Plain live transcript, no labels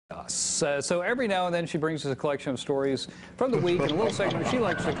So every now and then she brings us a collection of stories from the week in a little segment she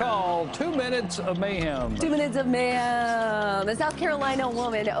likes to call 2 Minutes of Mayhem. 2 Minutes of Mayhem. A South Carolina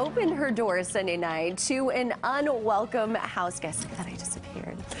woman opened her doors Sunday night to an unwelcome house guest. Look at that, I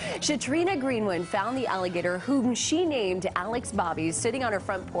disappeared. Shatrina Greenwood found the alligator, whom she named Alex Bobby, sitting on her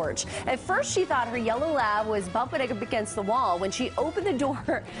front porch. At first, she thought her yellow lab was bumping up against the wall. When she opened the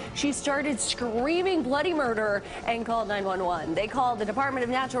door, she started screaming bloody murder and called 911. They called the Department of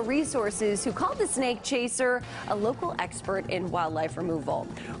Natural Resources, who called the snake chaser a local expert in wildlife removal.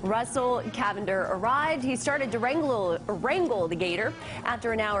 Russell Cavender arrived. He started to wrangle the gator.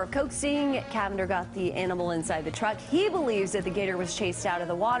 After an hour of coaxing, Cavender got the animal inside the truck. He believes that the gator was chased out of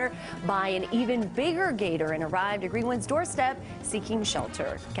the water by an even bigger gator and arrived at Greenwood's doorstep seeking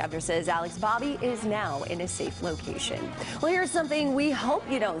shelter. Cavender says Alex Bobby is now in a safe location. Well, here's something we hope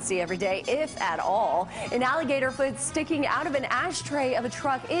you don't see every day, if at all. An alligator foot sticking out of an ashtray of a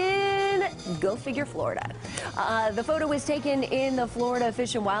truck in, go figure, Florida. The photo was taken in the Florida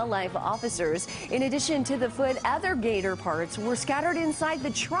Fish and Wildlife officers. In addition to the foot, other gator parts were scattered inside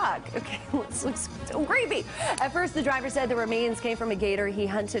the truck. Okay, this looks so creepy. At first, the driver said the remains came from a gator he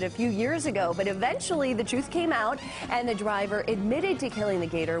hunted a few years ago, but eventually the truth came out and the driver admitted to killing the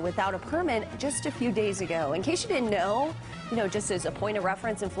gator without a permit just a few days ago. In case you didn't know, just as a point of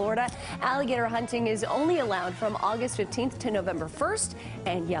reference, in Florida, alligator hunting is only allowed from August 15th to November 1st,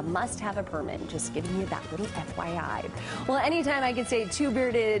 and you must have a permit. Just giving you that little FYI. Well, anytime I can say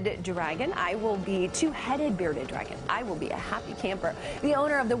two-bearded dragon, I will be two-headed bearded dragon. I will be a happy camper. The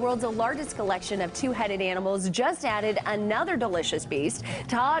owner of the world's largest collection of two-headed animals just added another delicious beast.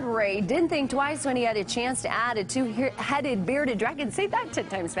 Todd Ray didn't think twice when he had a chance to add a two-headed bearded dragon, say that 10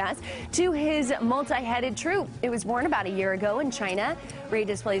 times fast, to his multi-headed troupe. It was born about a year ago in China. Ray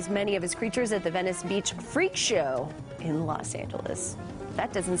displays many of his creatures at the Venice Beach Freak Show in Los Angeles. If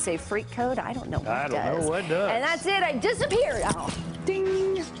that doesn't say freak code, I don't know what does. I don't know what does. And that's it. I disappeared. Oh,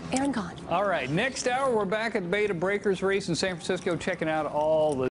 ding. And gone. All right. Next hour, we're back at the Beta Breakers race in San Francisco, checking out all the